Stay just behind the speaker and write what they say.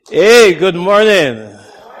Hey, good morning.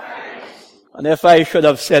 And if I should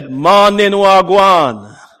have said morning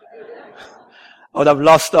wagwan, I would have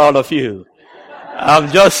lost all of you.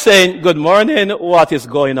 I'm just saying good morning, what is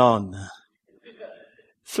going on?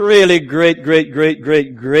 It's really great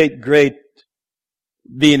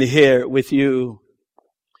being here with you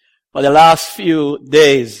for the last few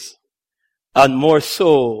days and more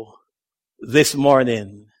so this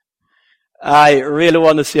morning. I really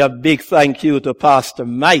want to say a big thank you to Pastor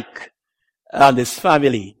Mike and his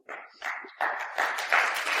family.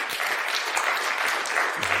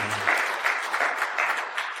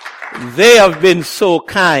 They have been so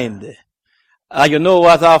kind. And you know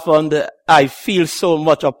what happened? I feel so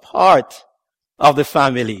much a part of the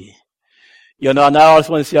family. You know, and I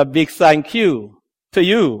also want to say a big thank you to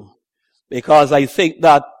you, because I think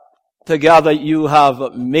that together you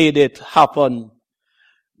have made it happen,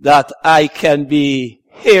 that I can be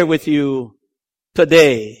here with you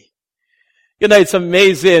today. You know, it's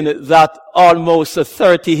amazing that almost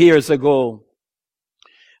 30 years ago,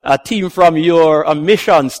 a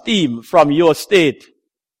missions team from your state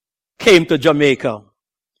came to Jamaica.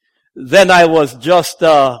 Then I was just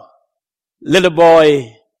a little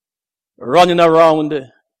boy running around.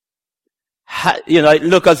 You know, it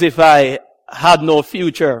looked as if I had no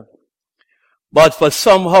future. But for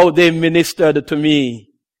somehow they ministered to me,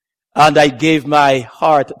 and I gave my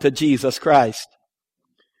heart to Jesus Christ.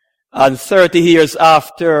 And 30 years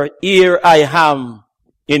after, here I am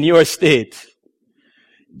in your state.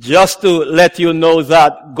 Just to let you know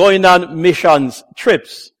that going on missions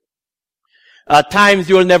trips, at times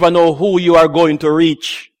you'll never know who you are going to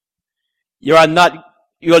reach. You'll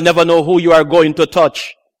never know who you are going to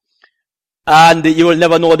touch. And you will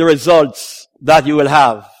never know the results that you will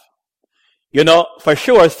have. You know, for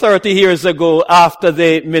sure, 30 years ago, after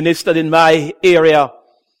they ministered in my area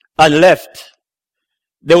and left,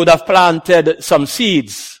 they would have planted some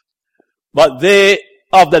seeds, but they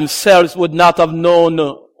of themselves would not have known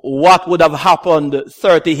what would have happened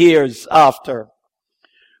 30 years after.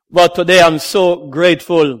 But today I'm so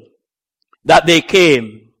grateful that they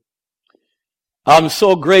came. I'm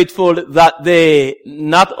so grateful that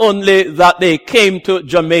not only that they came to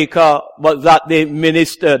Jamaica, but that they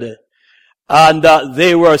ministered. And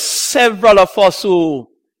there were several of us who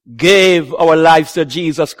gave our lives to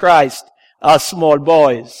Jesus Christ as small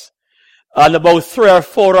boys. And about 3 or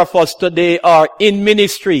 4 of us today are in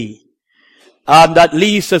ministry. And at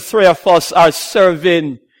least 3 of us are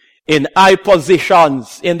serving in high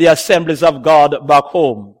positions in the assemblies of God back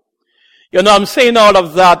home. You know, I'm saying all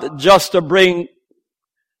of that just to bring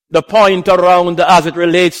the point around as it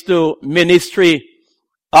relates to ministry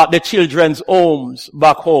at the children's homes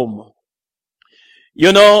back home.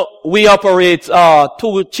 You know, we operate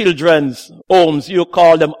 2 children's homes, you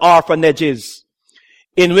call them orphanages,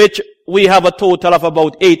 in which we have a total of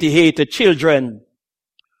about 88 children.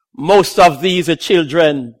 Most of these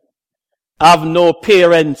children have no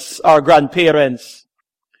parents or grandparents.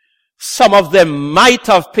 Some of them might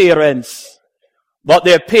have parents, but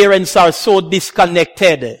their parents are so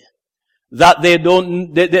disconnected that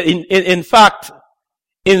in fact,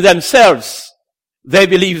 in themselves, they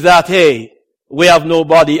believe that, hey, we have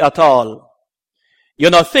nobody at all. You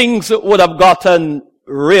know, things would have gotten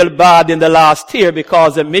real bad in the last year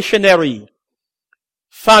because a missionary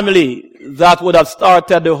family that would have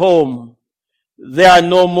started the home, they are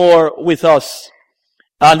no more with us.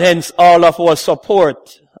 And hence all of our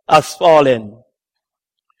support has fallen.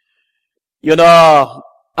 You know,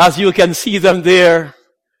 as you can see them there,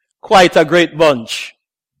 quite a great bunch.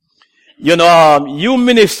 You know, you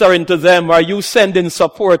ministering to them or you sending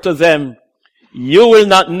support to them, you will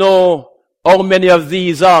not know how many of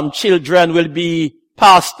these children will be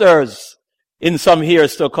pastors in some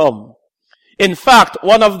years to come. In fact,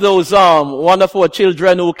 one of our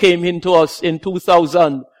children who came into us in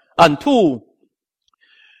 2002,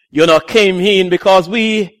 you know, came in because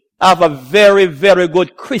we have a very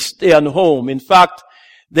good Christian home. In fact,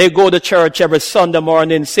 they go to church every Sunday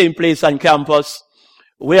morning, same place on campus.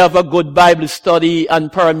 We have a good Bible study and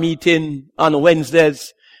prayer meeting on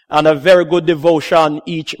Wednesdays, and a very good devotion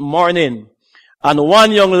each morning. And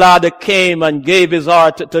one young lad came and gave his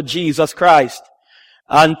heart to Jesus Christ.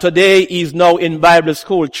 And today he's now in Bible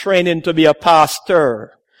school training to be a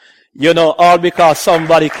pastor. You know, all because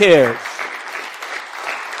somebody cares.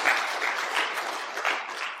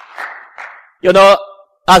 You know,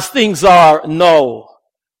 as things are now,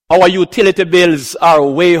 our utility bills are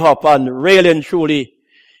way up, and really and truly,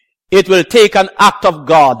 it will take an act of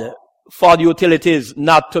God for the utilities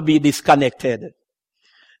not to be disconnected.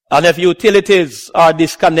 And if utilities are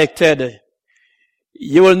disconnected,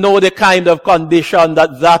 you will know the kind of condition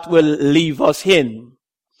that will leave us in.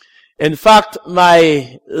 In fact,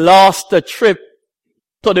 my last trip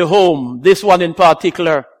to the home, this one in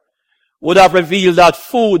particular, would have revealed that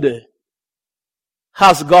food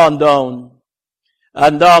has gone down.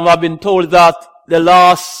 And I've been told that the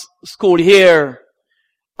last school here,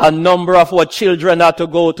 a number of our children had to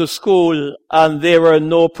go to school and there were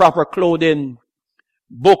no proper clothing.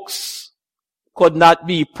 Books could not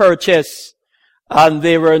be purchased and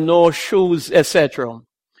there were no shoes, etc.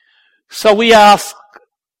 So we ask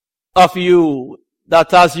of you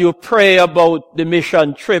that as you pray about the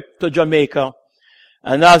mission trip to Jamaica,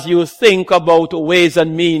 and as you think about ways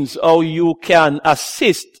and means how you can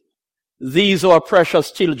assist these our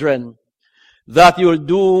precious children, that you'll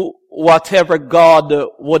do whatever God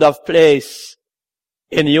would have placed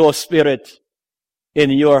in your spirit, in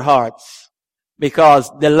your hearts.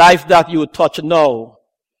 Because the life that you touch now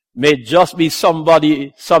may just be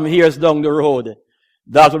somebody some years down the road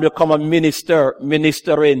that will become a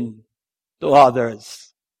ministering to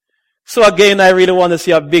others. So again, I really want to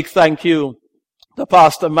say a big thank you to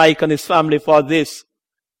Pastor Mike and his family for this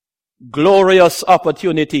glorious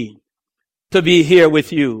opportunity to be here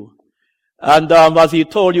with you. And as he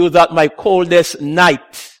told you, that my coldest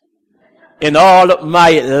night in all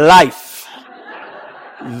my life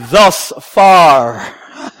thus far,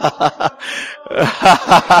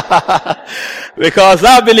 because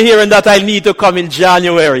I've been hearing that I need to come in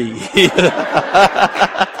January.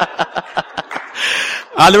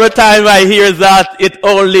 And every time I hear that, it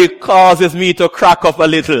only causes me to crack up a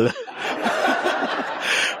little.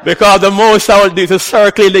 Because the most I will do is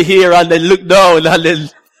circle in the here and then look down and then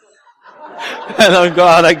and I'm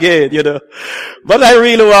gone again, you know. But I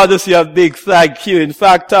really want to say a big thank you. In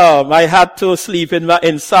fact, I had to sleep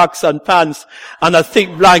in socks and pants and a thick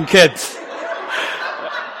blanket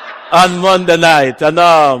on Monday night. And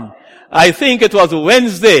I think it was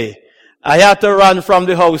Wednesday. I had to run from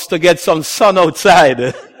the house to get some sun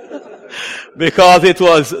outside because it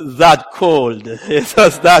was that cold. It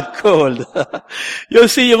was that cold. You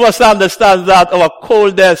see, you must understand that our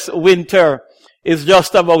coldest winter is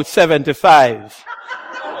just about 75.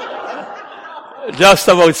 Just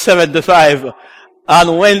about 75.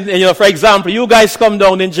 And when, you know, for example, you guys come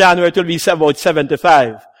down in January, it will be about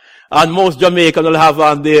 75. And most Jamaicans will have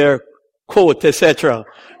on their coat, etc.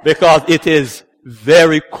 because it is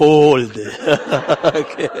very cold.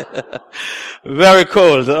 Okay. Very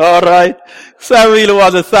cold. All right. So I really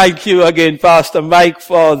want to thank you again, Pastor Mike,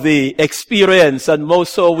 for the experience, and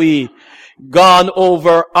most so we gone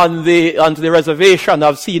over onto the reservation.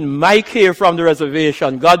 I've seen Mike here from the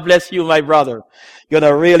reservation. God bless you, my brother.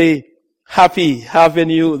 You're really happy having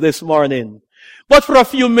you this morning. But for a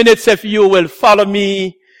few minutes, if you will follow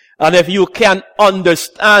me, and if you can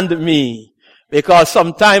understand me, because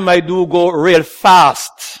sometimes I do go real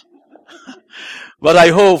fast. But I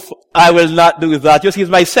hope I will not do that. You see,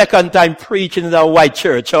 it's my second time preaching in a white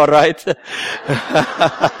church, all right?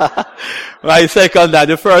 My second time.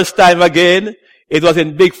 The first time again, it was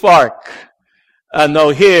in Big Fork. And now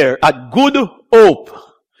here at Good Hope.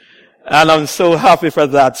 And I'm so happy for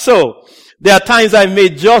that. So, there are times I may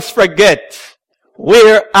just forget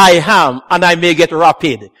where I am, and I may get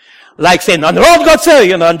rapid. Like saying, on the road God say,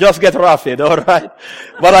 you know, and just get rapid, all right?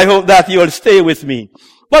 But I hope that you'll stay with me.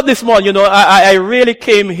 But this morning, you know, I really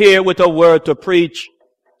came here with a word to preach.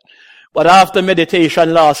 But after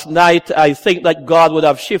meditation last night, I think that God would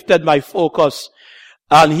have shifted my focus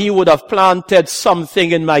and He would have planted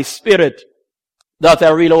something in my spirit that I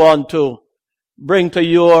really want to bring to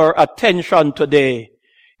your attention today.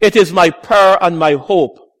 It is my prayer and my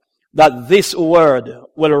hope that this word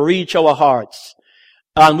will reach our hearts.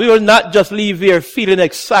 And we will not just leave here feeling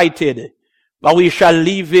excited, but we shall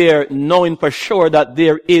leave here knowing for sure that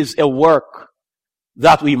there is a work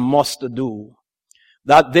that we must do.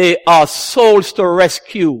 That they are souls to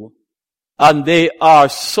rescue and they are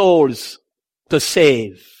souls to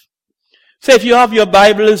save. So if you have your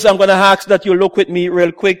Bibles, I'm going to ask that you look with me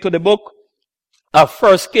real quick to the book of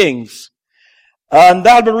 1 Kings. And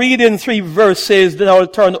I'll be reading 3 verses, then I'll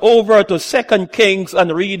turn over to 2 Kings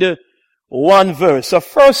and read 1 verse. So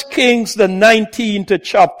 1 Kings, the 19th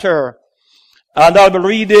chapter. And I'll be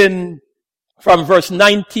reading from verse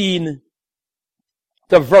 19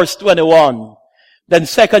 to verse 21. Then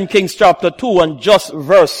 2 Kings chapter 2 and just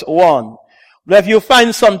verse 1. But if you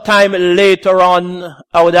find some time later on,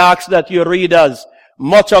 I would ask that you read as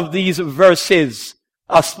much of these verses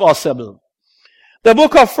as possible. The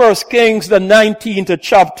book of 1 Kings, the 19th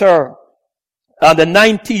chapter, and the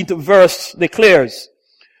 19th verse declares,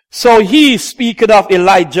 So he, speaking of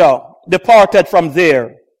Elijah, departed from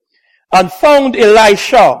there, and found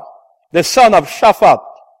Elisha, the son of Shaphat,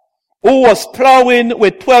 who was plowing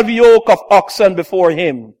with 12 yoke of oxen before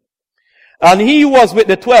him. And he was with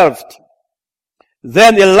the 12th.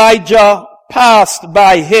 Then Elijah passed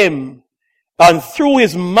by him and threw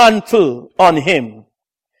his mantle on him.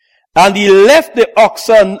 And he left the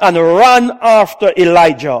oxen and ran after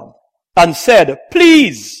Elijah and said,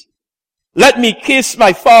 "Please, let me kiss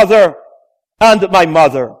my father and my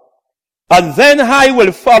mother, and then I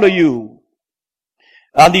will follow you."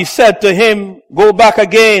 And he said to him, "Go back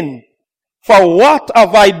again, for what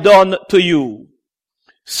have I done to you?"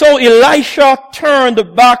 So Elisha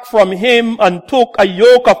turned back from him and took a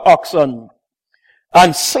yoke of oxen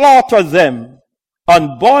and slaughtered them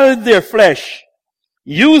and boiled their flesh,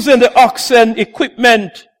 using the oxen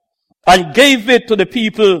equipment, and gave it to the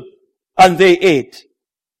people, and they ate.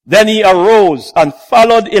 Then he arose and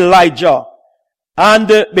followed Elijah and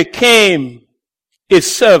became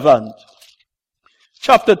his servant.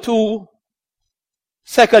 Chapter 2,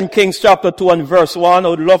 2 Kings chapter 2 and verse 1. I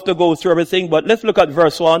would love to go through everything, but let's look at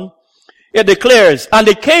verse 1. It declares, "And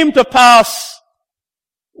it came to pass,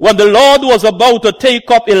 when the Lord was about to take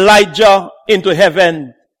up Elijah into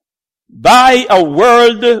heaven by a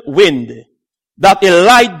whirlwind, that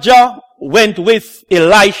Elijah went with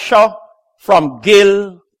Elisha from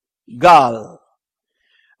Gilgal."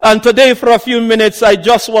 And today for a few minutes, I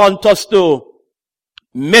just want us to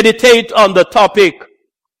meditate on the topic,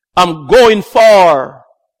 I'm going for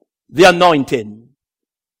the anointing.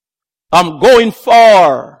 I'm going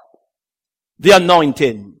for the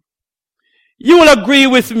anointing. You will agree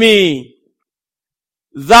with me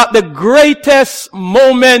that the greatest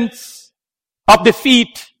moments of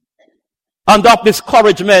defeat and of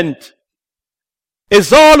discouragement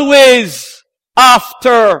is always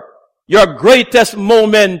after your greatest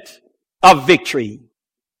moment of victory.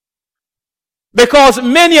 Because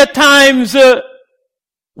many a times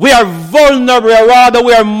we are vulnerable, or rather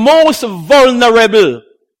we are most vulnerable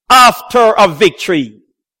after a victory.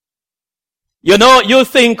 You know, you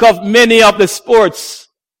think of many of the sports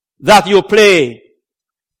that you play,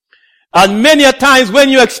 and many a times when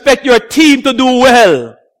you expect your team to do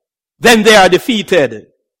well, then they are defeated.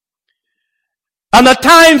 And at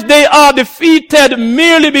times they are defeated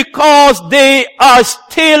merely because they are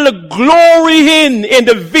still glorying in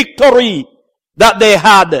the victory that they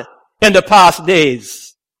had in the past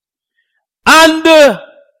days. And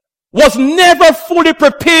was never fully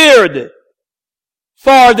prepared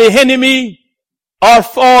for the enemy or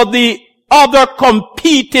for the other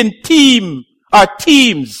competing team or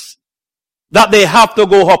teams that they have to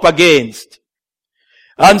go up against.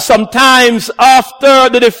 And sometimes after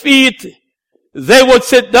the defeat, they would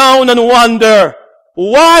sit down and wonder,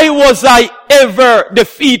 why was I ever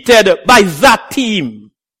defeated by that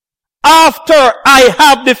team after I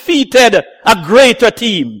have defeated a greater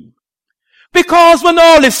team? Because when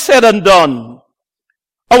all is said and done,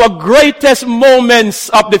 our greatest moments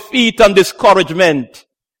of defeat and discouragement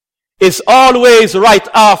is always right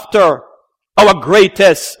after our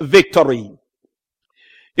greatest victory.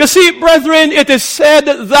 You see, brethren, it is said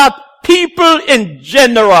that people in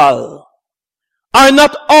general are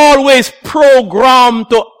not always programmed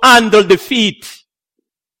to handle defeat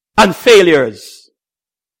and failures.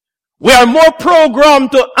 We are more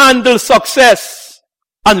programmed to handle success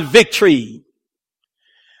and victory.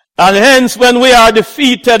 And hence, when we are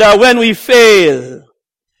defeated or when we fail,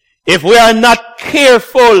 if we are not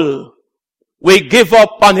careful, we give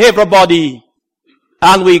up on everybody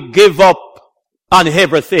and we give up on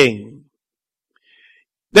everything.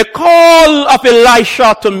 The call of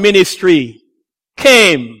Elisha to ministry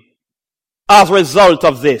came as a result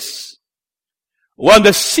of this. When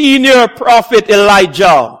the senior prophet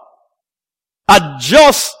Elijah had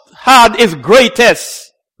just had his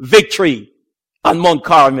greatest victory on Mount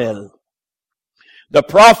Carmel, the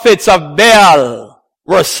prophets of Baal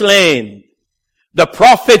were slain. The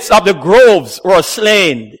prophets of the groves were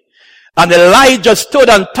slain. And Elijah stood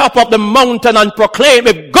on top of the mountain and proclaimed,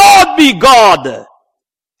 if God be God,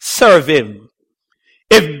 serve him.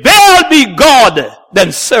 If Baal be God,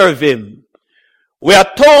 then serve him. We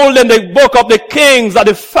are told in the book of the Kings that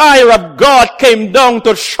the fire of God came down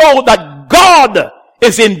to show that God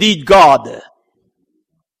is indeed God.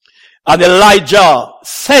 And Elijah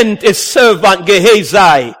sent his servant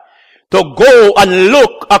Gehazi to go and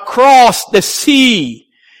look across the sea,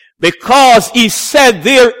 because he said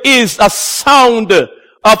there is a sound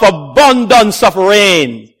of abundance of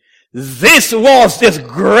rain. This was his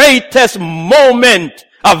greatest moment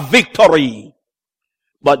of victory.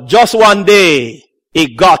 But just one day,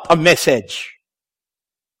 he got a message.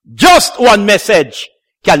 Just one message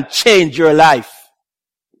can change your life.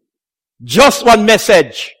 Just one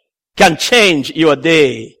message can change your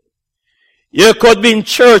day. You could be in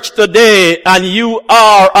church today and you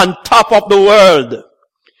are on top of the world.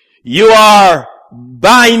 You are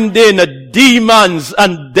binding demons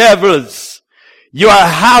and devils. You are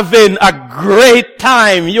having a great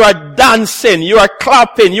time. You are dancing. You are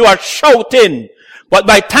clapping. You are shouting. But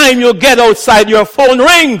by the time you get outside, your phone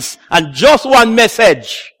rings and just one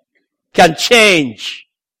message can change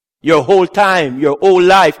your whole time, your whole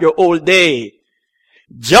life, your whole day.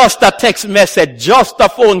 Just a text message, just a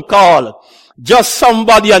phone call, just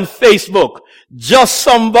somebody on Facebook, just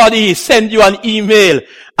somebody send you an email,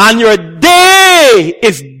 and your day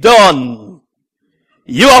is done.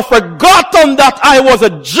 You have forgotten that I was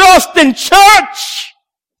just in church,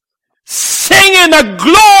 singing a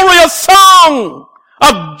glorious song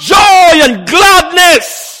of joy and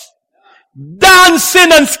gladness,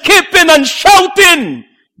 dancing and skipping and shouting.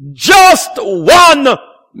 Just one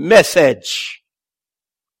message.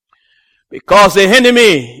 Because the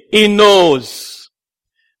enemy, he knows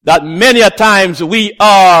that many a times we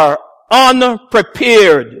are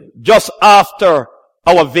unprepared just after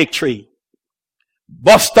our victory.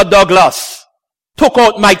 Buster Douglas took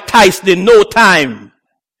out Mike Tyson in no time.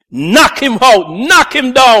 Knock him out, knock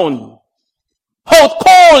him down. Out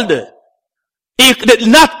cold.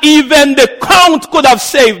 Not even the count could have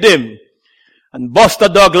saved him. And Buster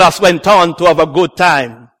Douglas went on to have a good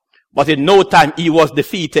time. But in no time he was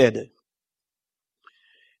defeated.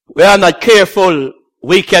 We are not careful,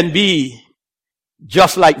 we can be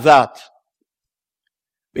just like that.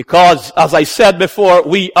 Because, as I said before,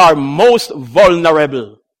 we are most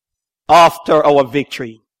vulnerable after our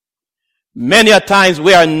victory. Many a times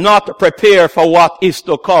we are not prepared for what is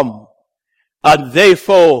to come. And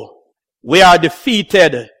therefore, we are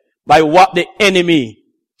defeated by what the enemy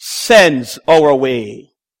sends our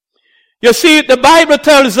way. You see, the Bible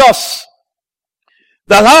tells us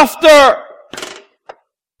that after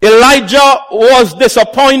Elijah was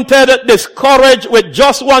disappointed, discouraged with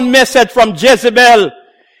just one message from Jezebel,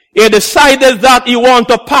 he decided that he wanted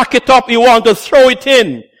to pack it up, he wanted to throw it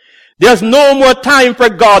in. There's no more time for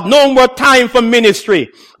God, no more time for ministry,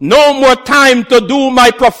 no more time to do my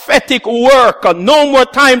prophetic work, no more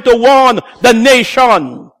time to warn the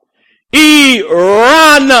nation. He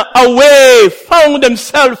ran away, found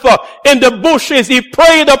himself in the bushes, he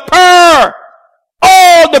prayed a prayer.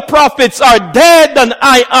 All the prophets are dead and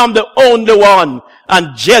I am the only one. And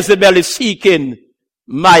Jezebel is seeking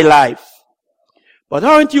my life. But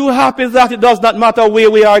aren't you happy that it does not matter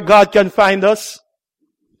where we are, God can find us?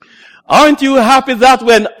 Aren't you happy that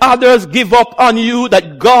when others give up on you,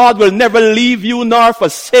 that God will never leave you nor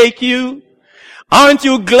forsake you? Aren't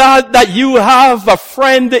you glad that you have a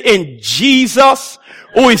friend in Jesus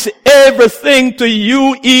who is everything to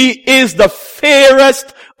you? He is the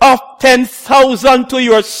fairest of 10,000 to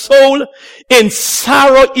your soul. In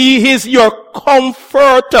sorrow, he is your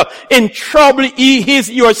comfort. In trouble, he is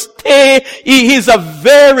your stay. He is a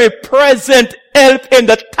very present help in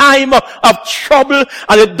the time of trouble.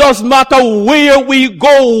 And it doesn't matter where we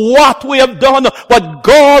go, what we have done, but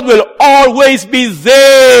God will always be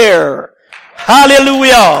there.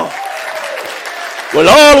 Hallelujah. Will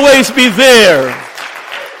always be there.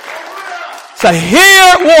 So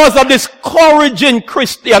here was a discouraging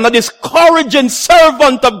Christian, a discouraging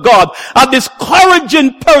servant of God, a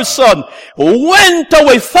discouraging person who went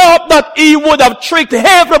away, thought that he would have tricked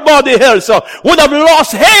everybody else, would have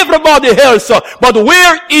lost everybody else. But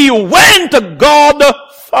where he went, God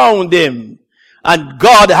found him. And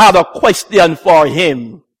God had a question for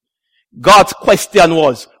him. God's question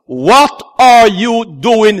was, what are you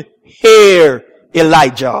doing here,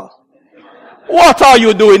 Elijah? What are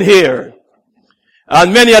you doing here?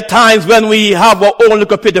 And many a times when we have our own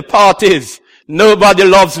little pity parties, nobody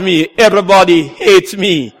loves me, everybody hates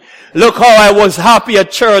me. Look how I was happy at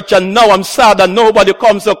church and now I'm sad and nobody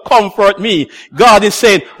comes to comfort me. God is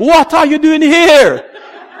saying, what are you doing here?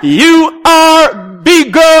 You are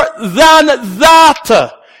bigger than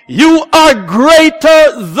that. You are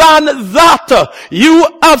greater than that. You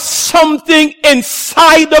have something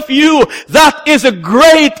inside of you that is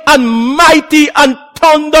great and mighty and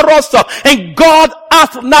thunderous. And God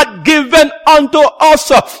hath not given unto us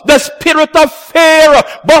the spirit of fear,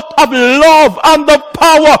 but of love and of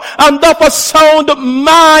power and of a sound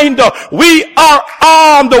mind. We are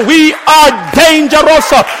armed. We are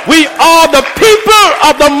dangerous. We are the people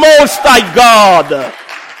of the Most High God.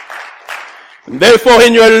 Therefore,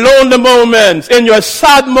 in your lonely moments, in your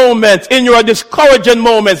sad moments, in your discouraging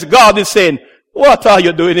moments, God is saying, what are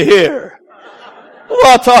you doing here?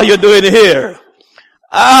 What are you doing here?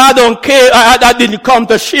 I don't care. I didn't come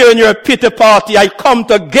to share in your pity party. I come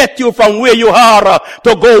to get you from where you are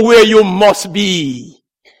to go where you must be.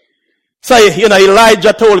 So,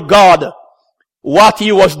 Elijah told God what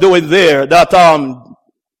he was doing there, that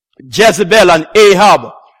Jezebel and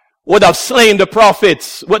Ahab would have slain the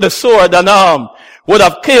prophets with the sword and would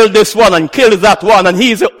have killed this one and killed that one, and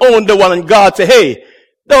he's the only one. And God said, hey,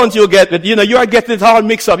 don't you get it? You are getting it all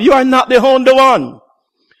mixed up. You are not the only one.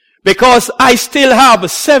 Because I still have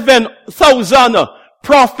 7,000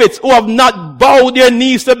 prophets who have not bowed their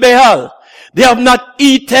knees to Baal. They have not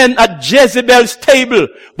eaten at Jezebel's table.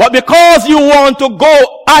 But because you want to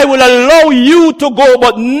go, I will allow you to go,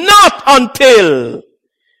 but not until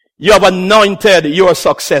you have anointed your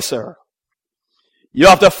successor. You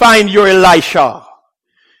have to find your Elisha.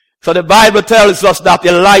 So the Bible tells us that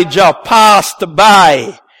Elijah passed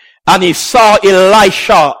by and he saw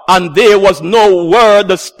Elisha, and there was no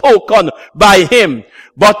word spoken by him,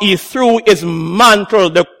 but he threw his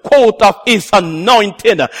mantle, the coat of his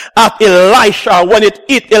anointing, at Elisha. When it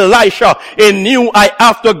hit Elisha, he knew, I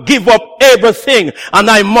have to give up everything and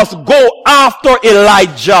I must go after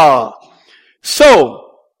Elijah.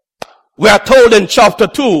 So, we are told in chapter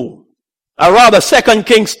 2, or rather 2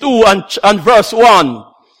 Kings 2 and verse 1,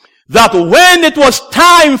 that when it was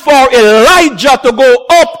time for Elijah to go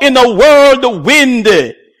up in a whirlwind,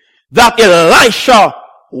 that Elisha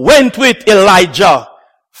went with Elijah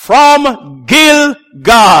from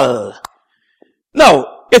Gilgal.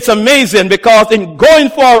 Now, it's amazing because in going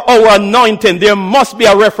for our anointing, there must be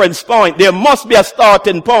a reference point. There must be a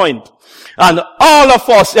starting point. And all of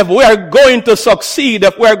us, if we are going to succeed,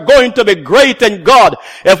 if we are going to be great in God,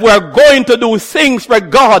 if we are going to do things for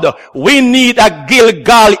God, we need a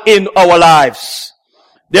Gilgal in our lives.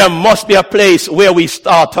 There must be a place where we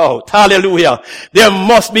start out. Hallelujah. There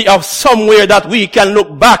must be somewhere that we can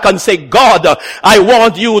look back and say, God, I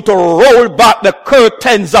want you to roll back the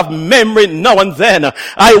curtains of memory now and then.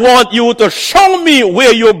 I want you to show me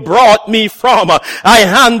where you brought me from. I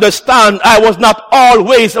understand I was not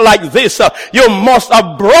always like this. You must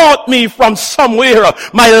have brought me from somewhere.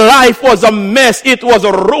 My life was a mess. It was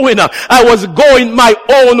a ruin. I was going my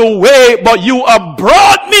own way, but you have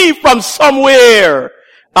brought me from somewhere.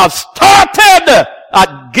 I've started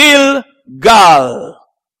at Gilgal.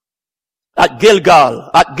 At Gilgal.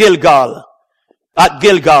 At Gilgal. At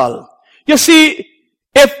Gilgal. You see,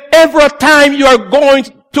 if every time you are going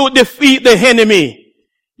to defeat the enemy,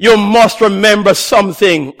 you must remember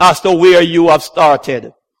something as to where you have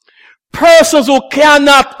started. Persons who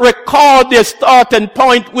cannot recall their starting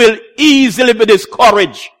point will easily be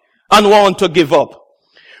discouraged and want to give up.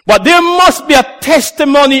 But there must be a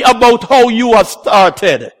testimony about how you have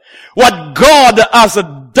started. What God has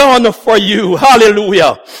done for you.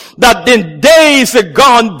 Hallelujah. That in days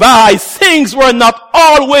gone by, things were not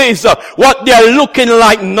always what they are looking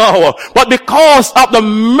like now. But because of the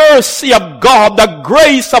mercy of God, the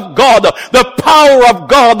grace of God, the power of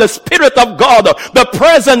God, the Spirit of God, the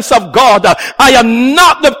presence of God, I am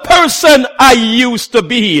not the person I used to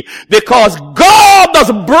be. Because God has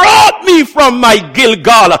brought me from my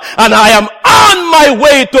Gilgal, and I am on my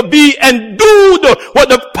way to be endued with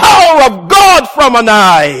the power of God from on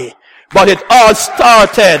high. But it all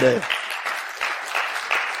started.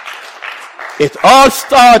 It all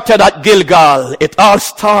started at Gilgal. It all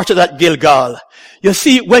started at Gilgal. You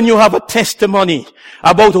see, when you have a testimony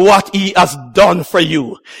about what he has done for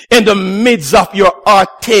you, in the midst of your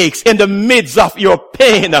heartaches, in the midst of your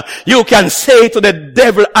pain, you can say to the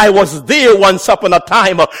devil, I was there once upon a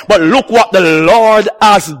time, but look what the Lord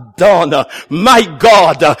has done. My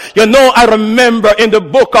God, I remember in the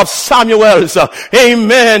book of Samuel's,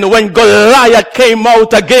 amen, when Goliath came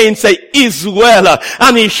out against Israel,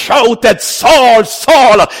 and he shouted, Saul,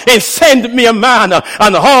 Saul, he sent me a man,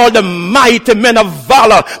 and all the mighty men of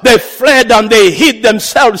valor, they fled and they hid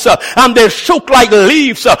themselves, and they shook like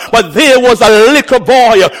leaves. But there was a little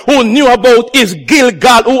boy who knew about his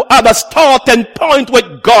Gilgal, who had a starting point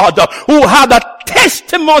with God, who had a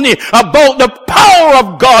testimony about the power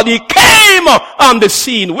of God. He came on the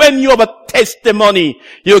scene. When you have a testimony,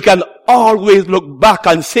 you can always look back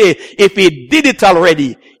and say, if he did it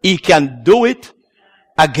already, he can do it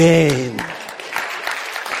again.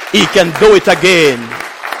 He can do it again.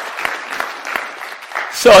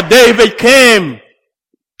 So David came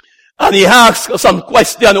and he asked some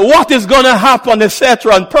question, what is going to happen,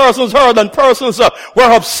 etc. And persons heard and persons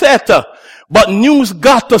were upset. But news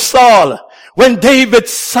got to Saul. When David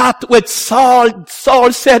sat with Saul,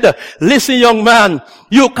 Saul said, listen, young man,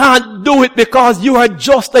 you can't do it because you are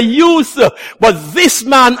just a youth. But this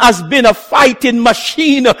man has been a fighting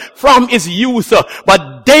machine from his youth.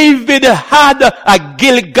 But David had a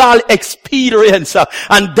Gilgal experience.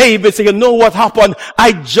 And David said, you know what happened?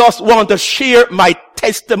 I just want to share my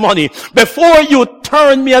testimony. Before you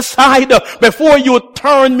turn me aside, before you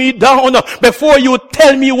turn me down, before you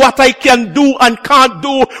tell me what I can do and can't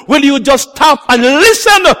do, will you just stop and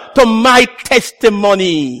listen to my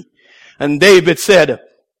testimony? And David said,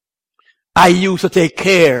 I used to take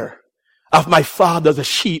care of my father's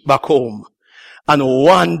sheep back home. And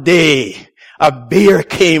one day, a bear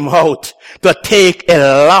came out to take a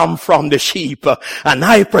lamb from the sheep. And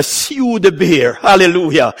I pursued the bear.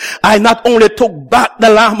 Hallelujah. I not only took back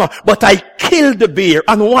the lamb, but I killed the bear.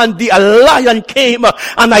 And one day a lion came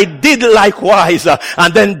and I did likewise.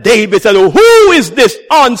 And then David said, who is this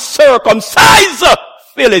uncircumcised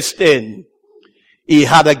Philistine? He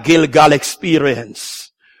had a Gilgal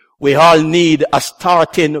experience. We all need a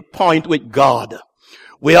starting point with God.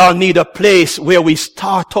 We all need a place where we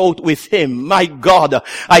start out with Him. My God,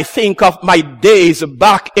 I think of my days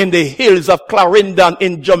back in the hills of Clarendon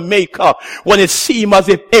in Jamaica when it seemed as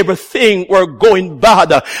if everything were going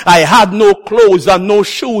bad. I had no clothes and no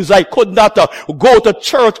shoes. I could not go to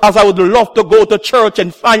church as I would love to go to church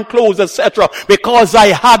and find clothes, etc. because I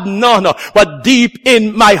had none. But deep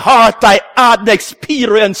in my heart, I had the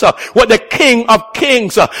experience with the King of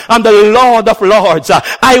Kings and the Lord of Lords.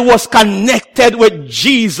 I was connected with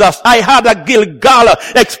Jesus. I had a Gilgal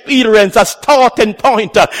experience, a starting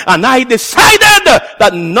point, and I decided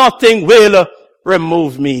that nothing will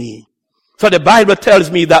remove me. So the Bible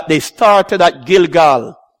tells me that they started at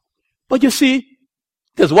Gilgal. But you see,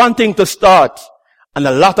 there's one thing to start, and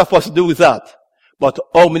a lot of us do that. But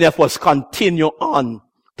how many of us continue on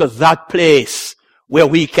to that place where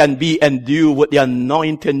we can be endued with the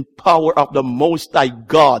anointing power of the Most High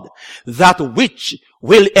God, that which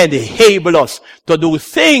will enable us to do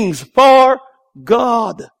things for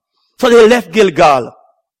God. So they left Gilgal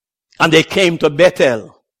and they came to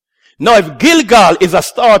Bethel. Now if Gilgal is a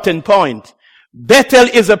starting point, Bethel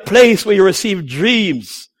is a place where you receive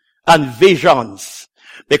dreams and visions.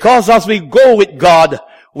 Because as we go with God,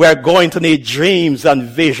 we're going to need dreams and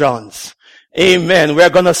visions. Amen. We're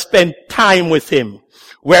going to spend time with Him.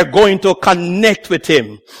 We're going to connect with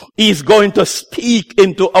Him. He's going to speak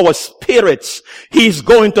into our spirits. He's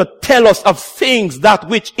going to tell us of things that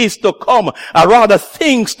which is to come, or rather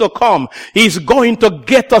things to come. He's going to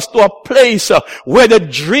get us to a place where the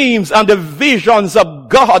dreams and the visions of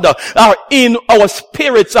God are in our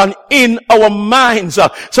spirits and in our minds.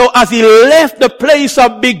 So as He left the place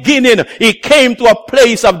of beginning, He came to a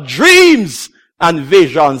place of dreams and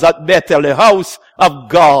visions at Bethel, the house of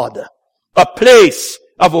God, a place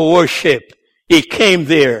of worship. He came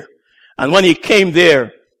there. And when He came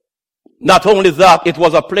there, not only that, it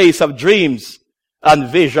was a place of dreams and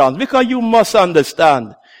visions. Because you must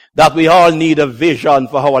understand that we all need a vision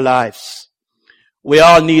for our lives. We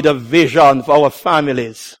all need a vision for our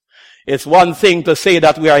families. It's one thing to say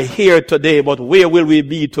that we are here today, but where will we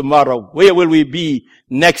be tomorrow? Where will we be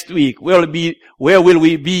next week? Where will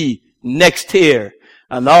we be next year?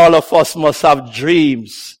 And all of us must have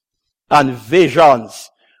dreams and visions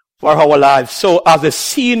for our lives. So as the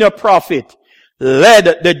senior prophet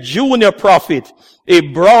led the junior prophet, he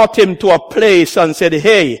brought him to a place and said,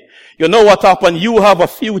 hey, you know what happened? You have a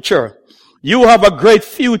future. You have a great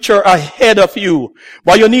future ahead of you,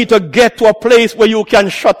 but you need to get to a place where you can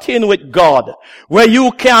shut in with God, where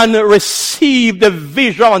you can receive the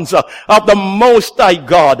visions of the Most High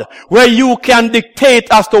God, where you can dictate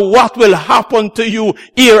as to what will happen to you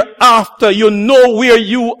hereafter. You know where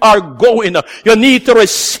you are going. You need to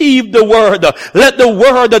receive the Word. Let the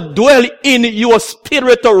Word dwell in your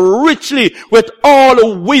spirit richly with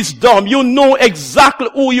all wisdom. You know exactly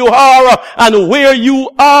who you are and where you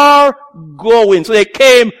are going. So they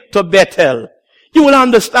came to Bethel. You will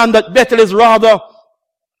understand that Bethel is rather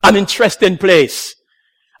an interesting place.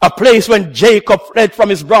 A place when Jacob fled from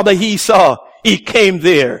his brother Esau, he came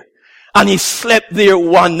there. And he slept there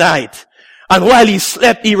one night. And while he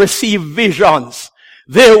slept, he received visions.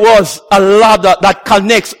 There was a ladder that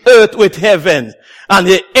connects earth with heaven. And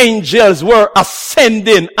the angels were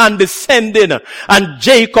ascending and descending. And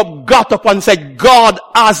Jacob got up and said, God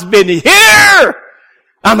has been here.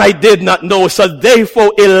 And I did not know. So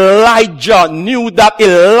therefore Elijah knew that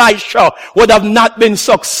Elisha would have not been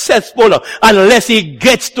successful unless he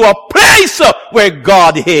gets to a place where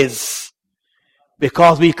God is.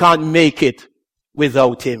 Because we can't make it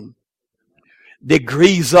without Him.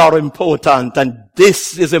 Degrees are important, and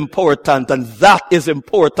this is important, and that is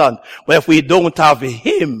important. But if we don't have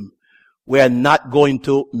him, we are not going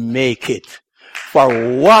to make it.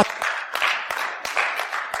 For what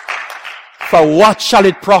shall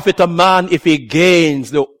it profit a man if he gains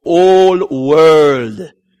the whole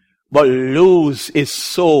world, but lose his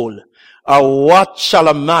soul? Or what shall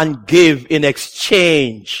a man give in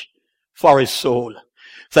exchange for his soul?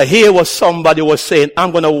 So here was somebody was saying,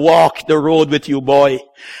 I'm going to walk the road with you, boy.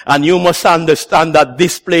 And you must understand that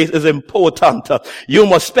this place is important. You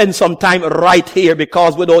must spend some time right here,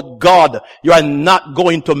 because without God, you are not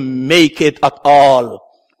going to make it at all.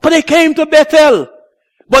 But they came to Bethel.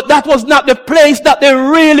 But that was not the place that they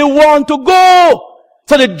really want to go.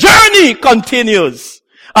 So the journey continues.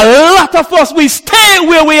 A lot of us, we stay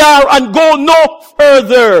where we are and go no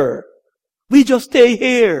further. We just stay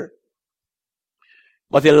here.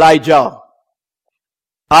 But Elijah,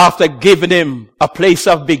 after giving him a place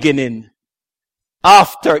of beginning,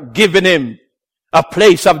 after giving him a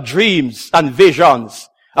place of dreams and visions,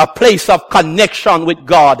 a place of connection with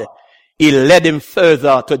God, he led him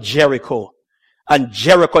further to Jericho. And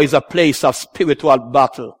Jericho is a place of spiritual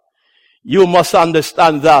battle. You must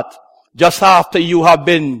understand that just after you have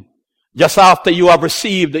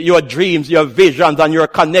received your dreams, your visions, and your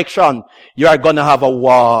connection, you are going to have a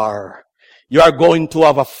war. You are going to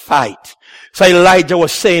have a fight. So Elijah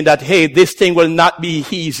was saying that, hey, this thing will not be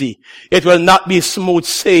easy. It will not be smooth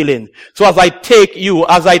sailing. So as I take you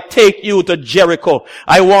to Jericho,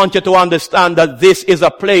 I want you to understand that this is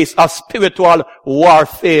a place of spiritual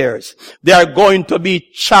warfares. There are going to be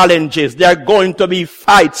challenges. There are going to be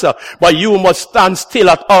fights. But you must stand still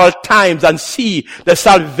at all times and see the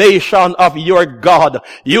salvation of your God.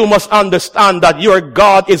 You must understand that your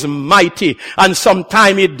God is mighty. And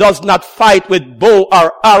sometimes he does not fight with bow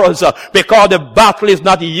or arrows, because the battle is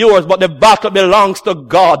not yours, but the battle belongs to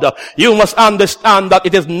God. You must understand that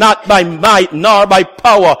it is not by might nor by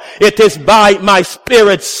power. It is by my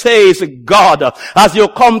spirit, says God. As you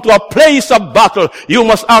come to a place of battle, you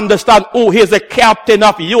must understand who is the captain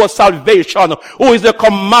of your salvation, who is the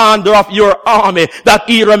commander of your army, that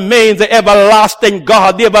he remains the everlasting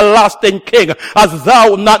God, the everlasting King. As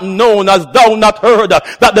thou not known, as thou not heard,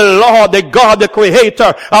 that the Lord, the God, the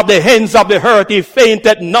creator of the ends of the earth, he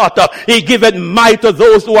fainted not. He giveth might to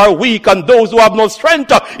those who are weak, and those who have no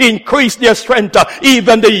strength increase their strength.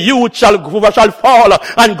 Even the youth shall fall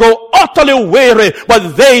and grow utterly weary,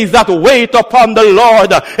 but they that wait upon the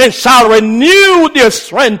Lord and shall renew their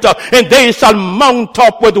strength, and they shall mount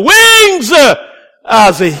up with wings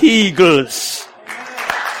as eagles.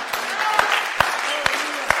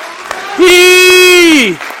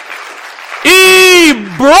 He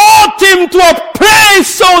brought him to a place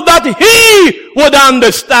so that he would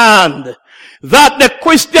understand that the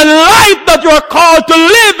Christian life that you are called to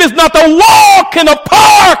live is not a walk in a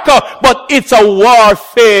park, but it's a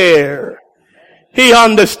warfare. He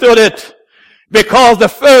understood it. Because the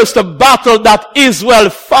first battle that Israel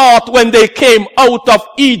fought when they came out of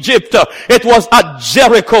Egypt, it was at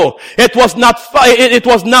Jericho. They did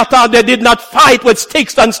not fight with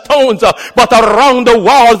sticks and stones, but around the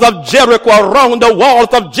walls of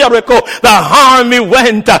Jericho, the army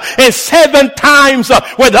went, and 7 times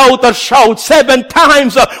without a shout, 7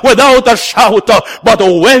 times without a shout. But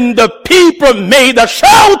when the people made a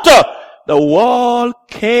shout, the wall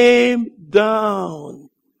came down.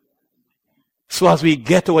 So as we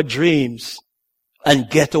get our dreams and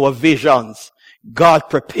get our visions, God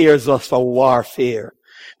prepares us for warfare.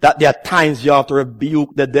 That there are times you have to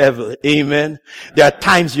rebuke the devil. Amen. There are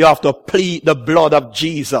times you have to plead the blood of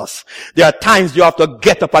Jesus. There are times you have to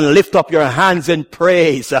get up and lift up your hands in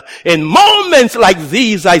praise. In moments like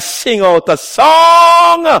these, I sing out a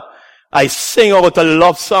song. I sing out a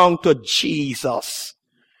love song to Jesus.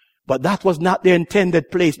 But that was not the intended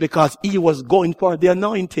place, because he was going for the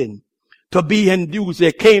anointing. To be endued,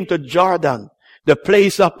 they came to Jordan, the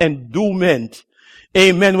place of endowment.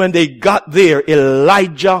 Amen. When they got there,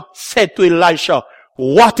 Elijah said to Elisha,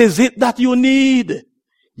 what is it that you need?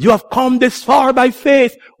 You have come this far by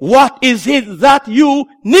faith. What is it that you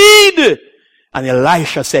need? And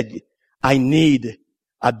Elisha said, I need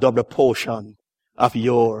a double portion of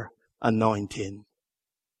your anointing.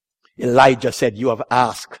 Elijah said, you have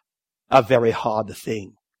asked a very hard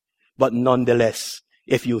thing, but nonetheless,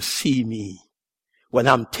 if you see me, when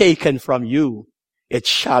I'm taken from you, it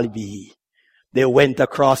shall be. They went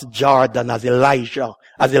across Jordan as Elijah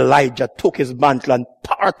took his mantle and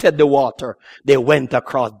parted the water. They went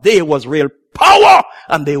across. There was real power,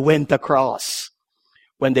 and they went across.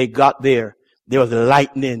 When they got there, there was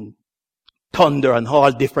lightning, thunder, and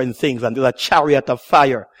all different things, and there was a chariot of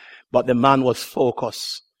fire. But the man was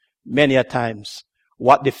focused. Many a times,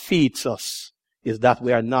 what defeats us is that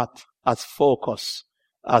we are not as focused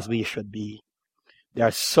as we should be. There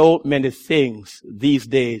are so many things these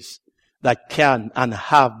days that can and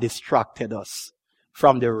have distracted us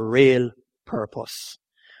from the real purpose.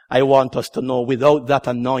 I want us to know without that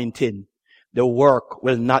anointing, the work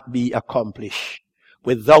will not be accomplished.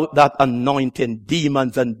 Without that anointing,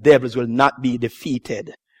 demons and devils will not be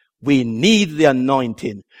defeated. We need the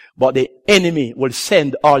anointing, but the enemy will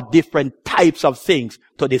send all different types of things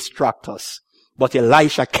to distract us. But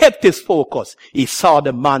Elisha kept his focus. He saw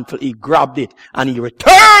the mantle, he grabbed it, and he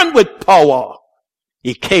returned with power.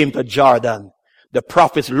 He came to Jordan. The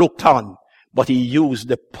prophets looked on, but he used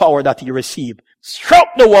the power that he received, struck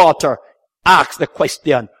the water, asked the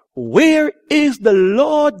question, where is the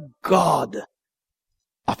Lord God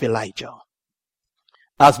of Elijah?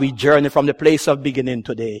 As we journey from the place of beginning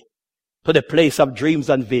today, to the place of dreams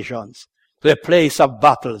and visions, to the place of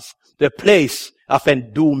battles, to the place of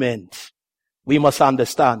endowment, we must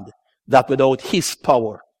understand that without his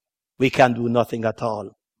power, we can do nothing at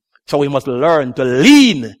all. So we must learn to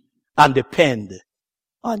lean and depend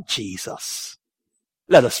on Jesus.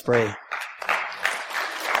 Let us pray.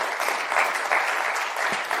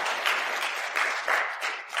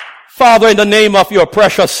 Father, in the name of your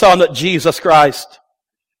precious Son, Jesus Christ,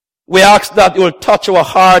 we ask that you will touch our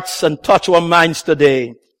hearts and touch our minds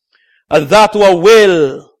today, and that our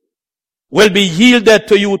will be yielded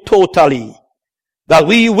to you totally, that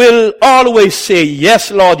we will always say, yes,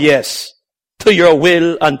 Lord, yes, to your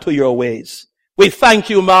will and to your ways. We thank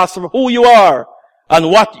you, Master, for who you are and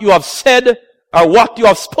what you have said or what you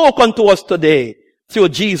have spoken to us today through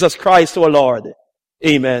Jesus Christ our Lord.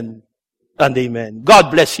 Amen and amen.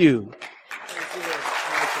 God bless you.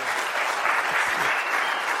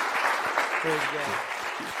 Praise God.